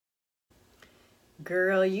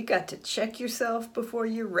Girl, you got to check yourself before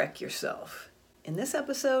you wreck yourself. In this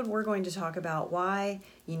episode, we're going to talk about why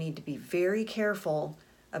you need to be very careful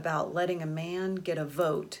about letting a man get a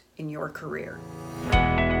vote in your career.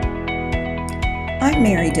 I'm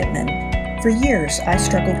Mary Dittman. For years, I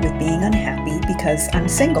struggled with being unhappy because I'm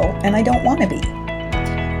single and I don't want to be.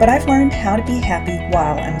 But I've learned how to be happy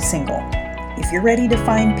while I'm single. If you're ready to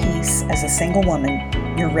find peace as a single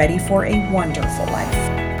woman, you're ready for a wonderful life.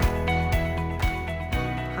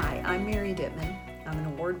 Hi, I'm Mary Dittman. I'm an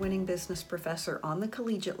award-winning business professor on the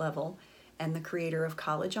collegiate level and the creator of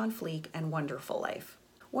College on Fleek and Wonderful Life.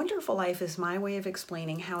 Wonderful Life is my way of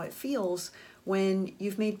explaining how it feels when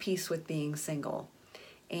you've made peace with being single.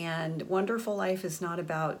 And Wonderful Life is not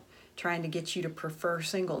about trying to get you to prefer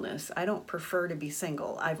singleness. I don't prefer to be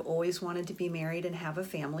single. I've always wanted to be married and have a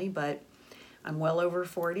family, but I'm well over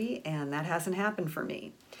 40 and that hasn't happened for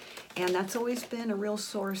me. And that's always been a real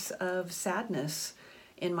source of sadness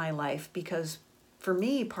in my life because for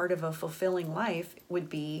me, part of a fulfilling life would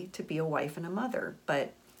be to be a wife and a mother,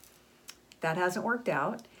 but that hasn't worked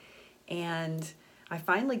out. And I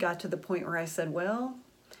finally got to the point where I said, well,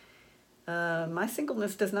 my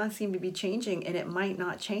singleness does not seem to be changing and it might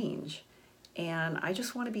not change. And I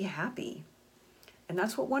just want to be happy. And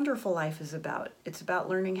that's what Wonderful Life is about. It's about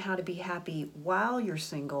learning how to be happy while you're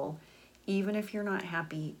single, even if you're not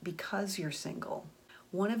happy because you're single.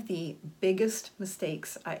 One of the biggest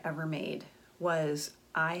mistakes I ever made was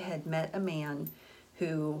I had met a man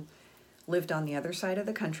who lived on the other side of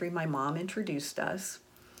the country. My mom introduced us,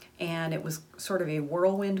 and it was sort of a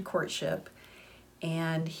whirlwind courtship.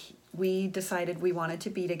 And we decided we wanted to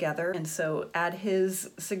be together. And so at his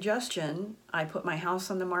suggestion, I put my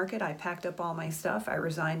house on the market. I packed up all my stuff. I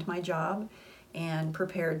resigned my job and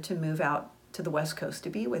prepared to move out to the West Coast to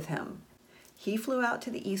be with him. He flew out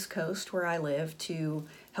to the East Coast where I live to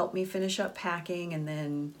help me finish up packing, and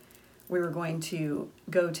then we were going to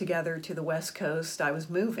go together to the West Coast. I was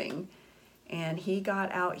moving, and he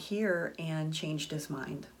got out here and changed his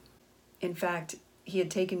mind. In fact, he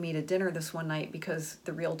had taken me to dinner this one night because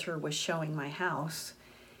the realtor was showing my house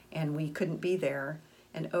and we couldn't be there.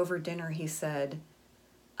 And over dinner he said,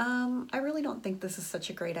 I really don't think this is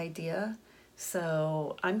such a great idea.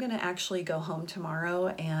 So I'm going to actually go home tomorrow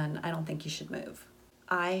and I don't think you should move.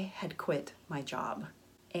 I had quit my job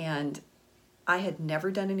and I had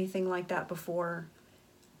never done anything like that before,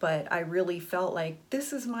 but I really felt like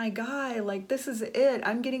this is my guy, like this is it.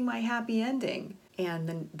 I'm getting my happy ending. And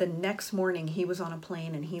then the next morning he was on a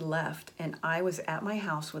plane and he left and I was at my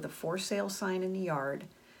house with a for sale sign in the yard,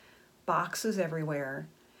 boxes everywhere.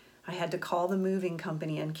 I had to call the moving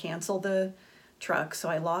company and cancel the truck, so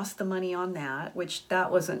I lost the money on that, which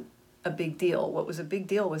that wasn't a big deal. What was a big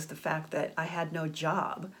deal was the fact that I had no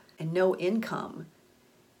job and no income.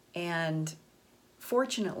 And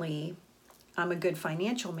fortunately, I'm a good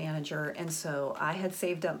financial manager, and so I had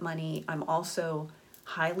saved up money. I'm also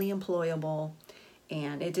highly employable,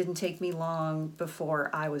 and it didn't take me long before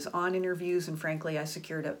I was on interviews, and frankly, I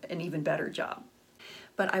secured an even better job.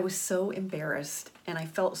 But I was so embarrassed, and I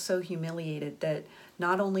felt so humiliated that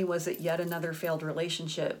not only was it yet another failed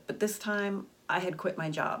relationship, but this time I had quit my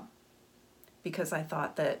job because I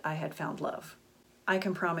thought that I had found love. I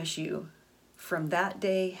can promise you, from that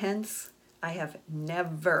day hence, I have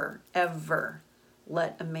never, ever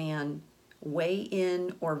let a man weigh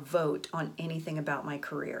in or vote on anything about my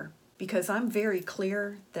career. Because I'm very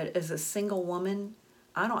clear that as a single woman,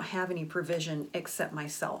 I don't have any provision except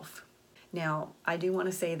myself. Now, I do want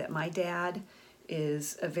to say that my dad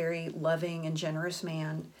is a very loving and generous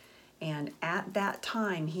man. And at that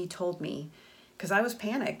time, he told me, because I was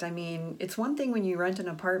panicked. I mean, it's one thing when you rent an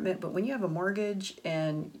apartment, but when you have a mortgage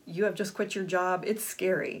and you have just quit your job, it's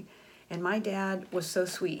scary. And my dad was so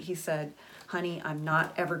sweet. He said, honey, I'm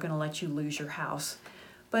not ever going to let you lose your house.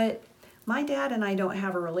 But my dad and I don't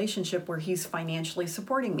have a relationship where he's financially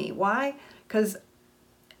supporting me. Why? Because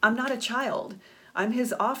I'm not a child. I'm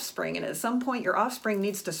his offspring. And at some point, your offspring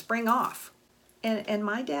needs to spring off. And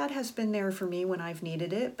my dad has been there for me when I've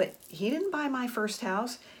needed it, but he didn't buy my first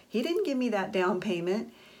house. He didn't give me that down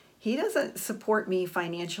payment. He doesn't support me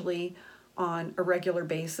financially on a regular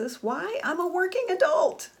basis. Why? I'm a working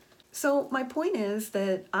adult. So my point is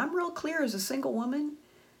that I'm real clear as a single woman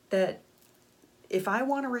that if I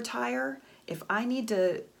want to retire, if I need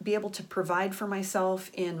to be able to provide for myself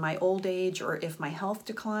in my old age, or if my health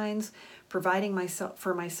declines, providing myself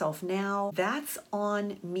for myself now, that's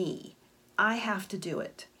on me. I have to do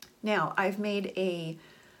it. Now, I've made a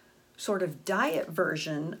sort of diet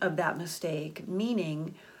version of that mistake,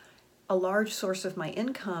 meaning a large source of my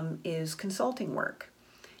income is consulting work.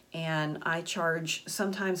 and I charge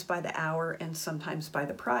sometimes by the hour and sometimes by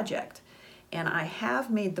the project. And I have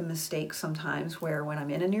made the mistake sometimes where when I'm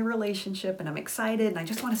in a new relationship and I'm excited and I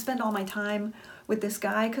just want to spend all my time with this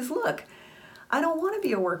guy, because look, I don't want to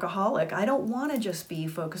be a workaholic. I don't want to just be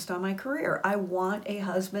focused on my career. I want a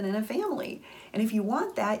husband and a family. And if you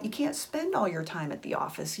want that, you can't spend all your time at the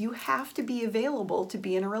office. You have to be available to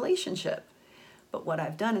be in a relationship. But what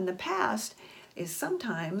I've done in the past is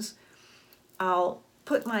sometimes I'll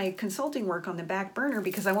put my consulting work on the back burner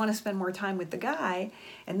because I want to spend more time with the guy.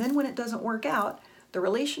 And then when it doesn't work out, the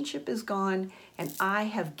relationship is gone and I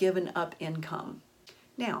have given up income.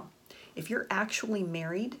 Now, if you're actually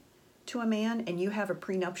married to a man and you have a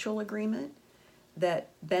prenuptial agreement that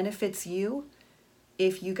benefits you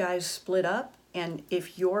if you guys split up, and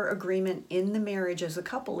if your agreement in the marriage as a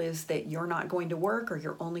couple is that you're not going to work or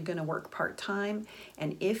you're only going to work part-time,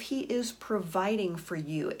 and if he is providing for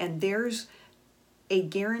you and there's a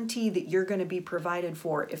guarantee that you're going to be provided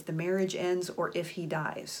for if the marriage ends or if he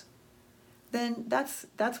dies, then that's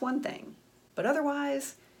one thing. But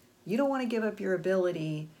otherwise, you don't want to give up your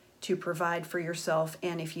ability to provide for yourself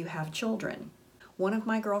and if you have children. One of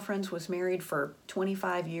my girlfriends was married for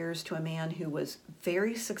 25 years to a man who was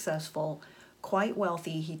very successful, quite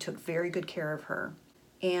wealthy. He took very good care of her.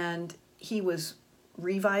 And he was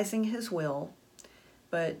revising his will,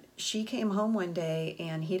 but she came home one day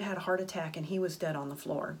and he'd had a heart attack and he was dead on the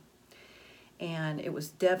floor. And it was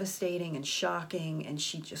devastating and shocking, and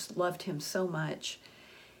she just loved him so much.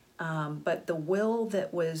 But the will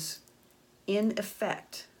that was in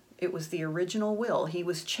effect, it was the original will. He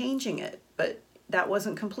was changing it, but that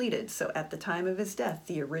wasn't completed. So at the time of his death,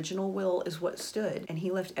 the original will is what stood, and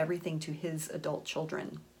he left everything to his adult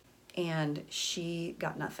children. And she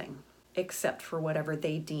got nothing except for whatever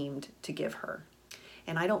they deemed to give her.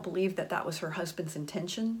 And I don't believe that that was her husband's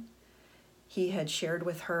intention. He had shared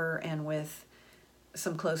with her and with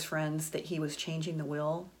some close friends that he was changing the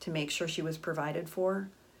will to make sure she was provided for.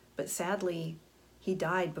 But sadly, he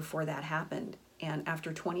died before that happened. And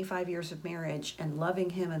after 25 years of marriage and loving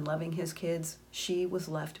him and loving his kids, she was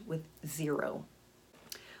left with zero.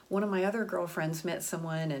 One of my other girlfriends met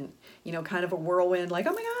someone and, kind of a whirlwind, like,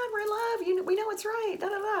 oh my God, we're in love. We know it's right, da,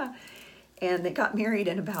 da, da. And they got married,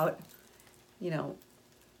 and about,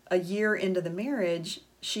 a year into the marriage,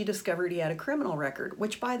 she discovered he had a criminal record,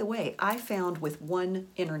 which, by the way, I found with one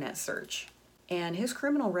internet search. And his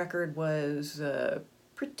criminal record was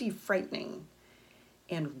pretty frightening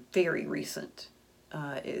and very recent.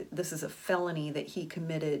 This is a felony that he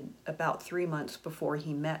committed about 3 months before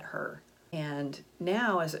he met her. And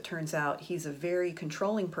now, as it turns out, he's a very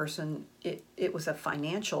controlling person. It was a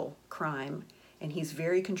financial crime, and he's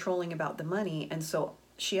very controlling about the money. And so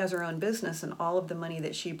she has her own business, and all of the money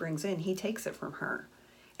that she brings in, he takes it from her.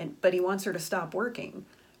 But he wants her to stop working.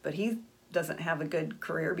 But he doesn't have a good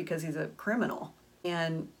career because he's a criminal.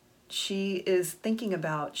 And she is thinking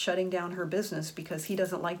about shutting down her business because he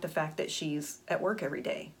doesn't like the fact that she's at work every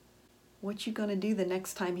day. What you gonna do the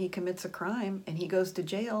next time he commits a crime and he goes to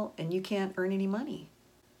jail and you can't earn any money?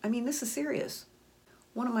 I mean, this is serious.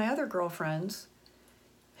 One of my other girlfriends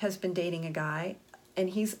has been dating a guy,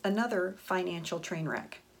 and he's another financial train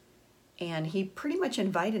wreck. And he pretty much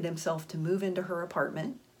invited himself to move into her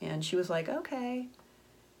apartment, and she was like, okay.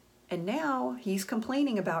 And now he's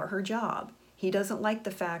complaining about her job. He doesn't like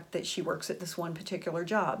the fact that she works at this one particular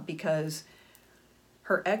job because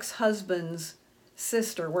her ex-husband's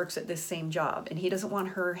sister works at this same job, and he doesn't want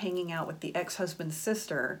her hanging out with the ex-husband's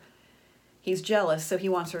sister. He's jealous, so he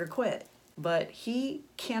wants her to quit. But he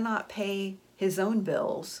cannot pay his own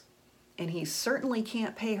bills, and he certainly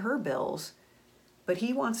can't pay her bills, but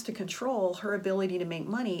he wants to control her ability to make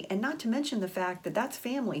money, and not to mention the fact that that's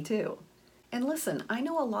family too. And listen, I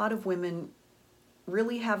know a lot of women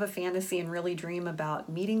really have a fantasy and really dream about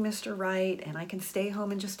meeting Mr. Right, and I can stay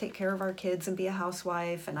home and just take care of our kids and be a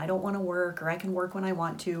housewife, and I don't want to work, or I can work when I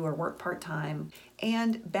want to, or work part-time.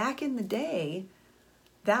 And back in the day,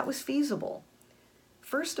 that was feasible.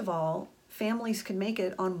 First of all, families could make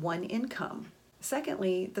it on one income.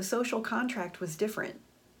 Secondly, the social contract was different.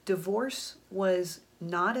 Divorce was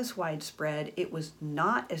not as widespread. It was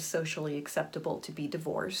not as socially acceptable to be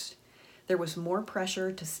divorced. There was more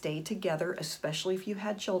pressure to stay together, especially if you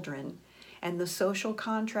had children. And the social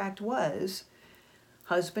contract was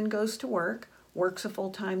husband goes to work, works a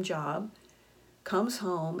full-time job, comes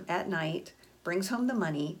home at night, brings home the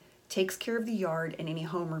money, takes care of the yard and any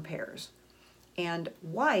home repairs. And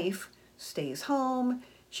wife stays home.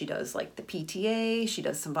 She does like the PTA, she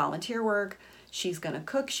does some volunteer work, she's going to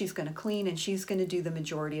cook, she's going to clean, and she's going to do the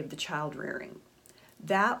majority of the child rearing.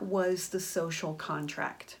 That was the social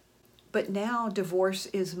contract. But now divorce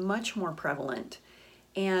is much more prevalent.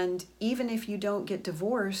 And even if you don't get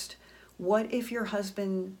divorced, what if your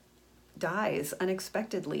husband dies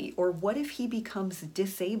unexpectedly? Or what if he becomes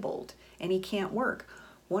disabled and he can't work?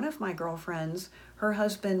 One of my girlfriends, her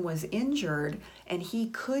husband was injured and he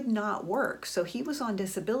could not work. So he was on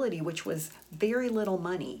disability, which was very little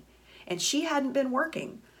money. And she hadn't been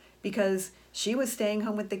working because she was staying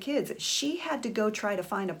home with the kids. She had to go try to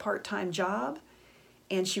find a part-time job,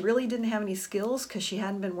 and she really didn't have any skills because she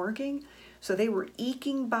hadn't been working. So they were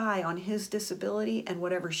eking by on his disability and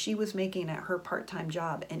whatever she was making at her part-time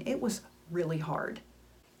job. And it was really hard.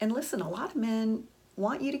 And listen, a lot of men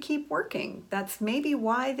want you to keep working. That's maybe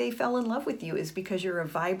why they fell in love with you, is because you're a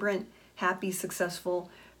vibrant, happy, successful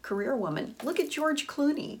career woman. Look at George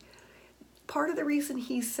Clooney. Part of the reason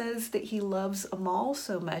he says that he loves Amal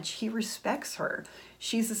so much, he respects her.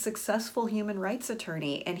 She's a successful human rights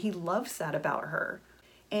attorney, and he loves that about her.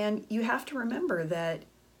 And you have to remember that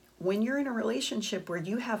when you're in a relationship where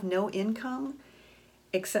you have no income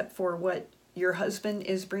except for what your husband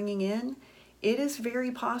is bringing in, it is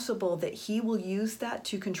very possible that he will use that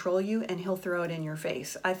to control you, and he'll throw it in your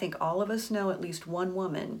face. I think all of us know at least one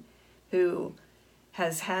woman who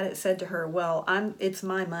has had it said to her, well, it's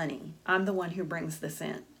my money. I'm the one who brings this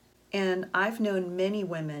in. And I've known many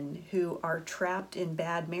women who are trapped in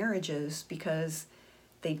bad marriages because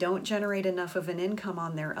they don't generate enough of an income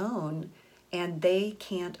on their own and they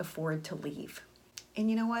can't afford to leave. And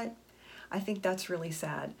you know what? I think that's really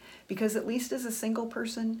sad, because at least as a single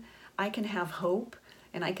person, I can have hope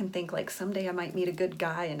and I can think like someday I might meet a good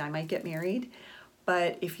guy and I might get married.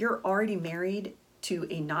 But if you're already married to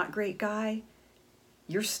a not great guy,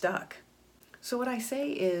 you're stuck. So what I say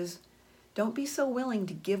is, don't be so willing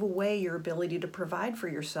to give away your ability to provide for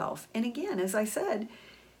yourself. And again, as I said,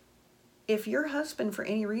 if your husband, for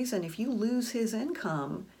any reason, if you lose his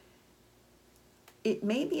income, it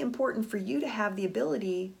may be important for you to have the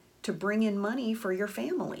ability to bring in money for your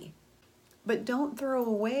family. But don't throw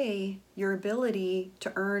away your ability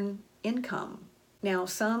to earn income. Now,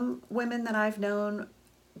 some women that I've known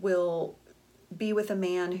will be with a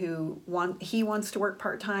man who wants to work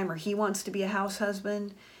part-time, or he wants to be a house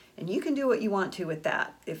husband, and you can do what you want to with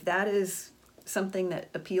that. If that is something that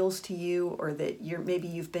appeals to you, or that maybe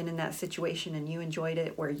you've been in that situation and you enjoyed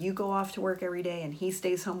it, where you go off to work every day and he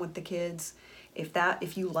stays home with the kids,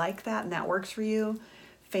 if you like that and that works for you,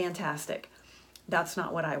 fantastic. That's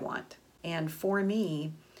not what I want. And for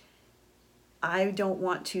me, I don't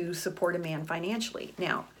want to support a man financially.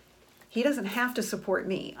 Now, he doesn't have to support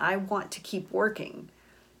me. I want to keep working,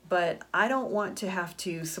 but I don't want to have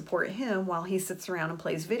to support him while he sits around and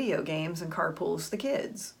plays video games and carpools the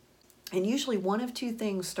kids. And usually one of two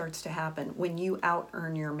things starts to happen when you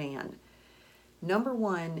out-earn your man. Number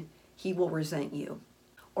one, he will resent you.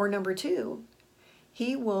 Or number two,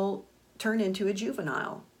 he will turn into a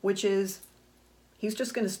juvenile, which is he's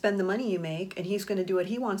just going to spend the money you make and he's going to do what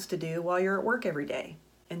he wants to do while you're at work every day.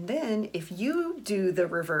 And then if you do the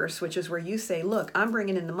reverse, which is where you say, look, I'm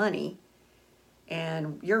bringing in the money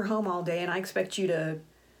and you're home all day and I expect you to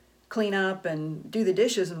clean up and do the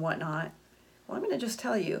dishes and whatnot. Well, I'm going to just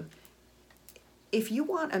tell you, if you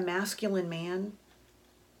want a masculine man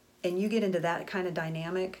and you get into that kind of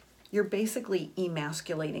dynamic, you're basically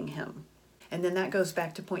emasculating him. And then that goes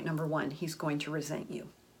back to point number one, he's going to resent you.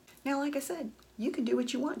 Now, like I said, you can do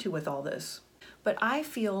what you want to with all this. But I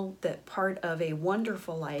feel that part of a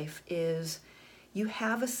wonderful life is you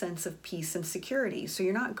have a sense of peace and security. So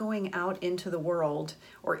you're not going out into the world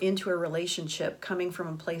or into a relationship coming from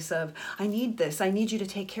a place of, I need this, I need you to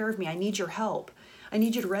take care of me, I need your help, I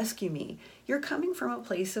need you to rescue me. You're coming from a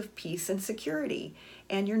place of peace and security,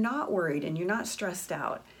 and you're not worried and you're not stressed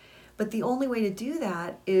out. But the only way to do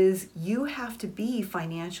that is you have to be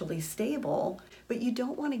financially stable, but you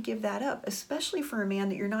don't want to give that up, especially for a man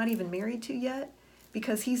that you're not even married to yet,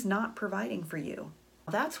 because he's not providing for you.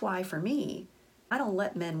 That's why, for me, I don't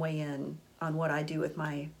let men weigh in on what I do with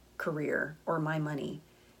my career or my money,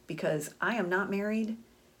 because I am not married,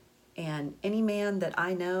 and any man that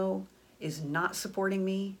I know is not supporting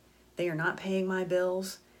me, they are not paying my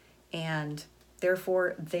bills, and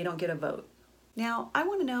therefore they don't get a vote. Now, I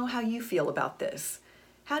want to know how you feel about this.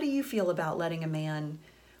 How do you feel about letting a man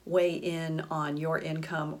weigh in on your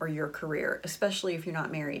income or your career, especially if you're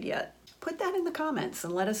not married yet? Put that in the comments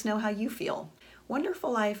and let us know how you feel.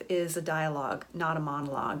 Wonderful Life is a dialogue, not a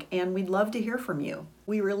monologue, and we'd love to hear from you.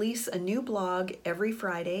 We release a new blog every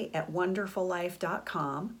Friday at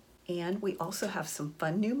wonderfullife.com, and we also have some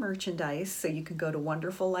fun new merchandise, so you can go to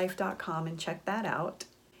wonderfullife.com and check that out.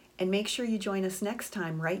 And make sure you join us next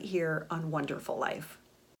time right here on Wonderful Life.